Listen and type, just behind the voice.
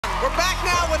We're back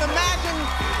now with Imagine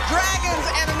Dragons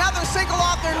and another single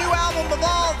off their new album,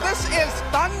 Evolve. This is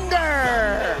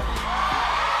Thunder.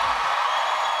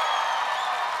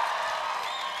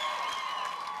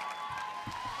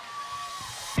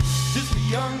 Just a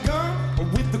young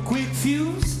gun with a quick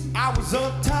fuse. I was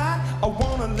uptight, I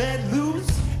wanna let loose.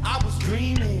 I was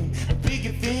dreaming of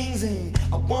bigger things and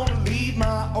I wanna leave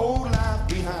my old life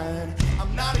behind.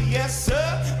 I'm not a yes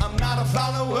sir, I'm not a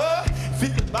follower.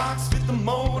 Fit the box, fit the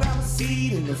mold, I'm a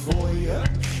seed in the foyer.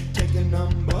 Take a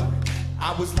number,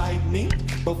 I was lightning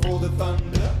before the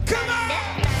thunder. Come on!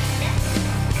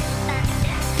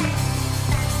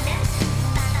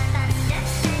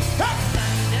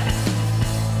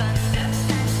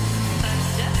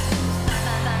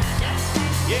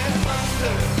 Yeah,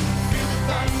 thunder, feel the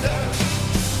thunder,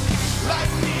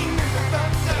 lightning and the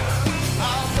thunder.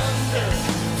 I'll thunder,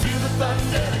 feel the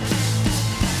thunder,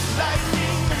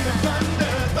 lightning and the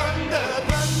thunder, thunder,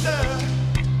 thunder,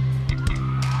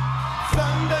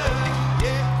 thunder,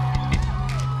 yeah.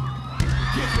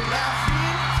 Kids were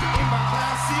laughing in my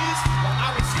classes while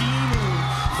I was scheming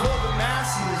for the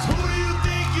masses. Who do you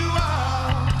think you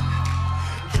are?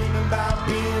 Dreaming about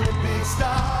being a big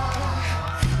star.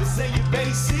 They say you're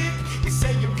basic, they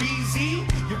say you're easy.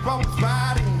 You're always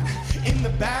riding in the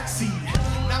backseat.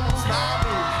 Now I'm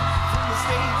smiling from the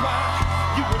stage while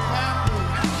you were happy.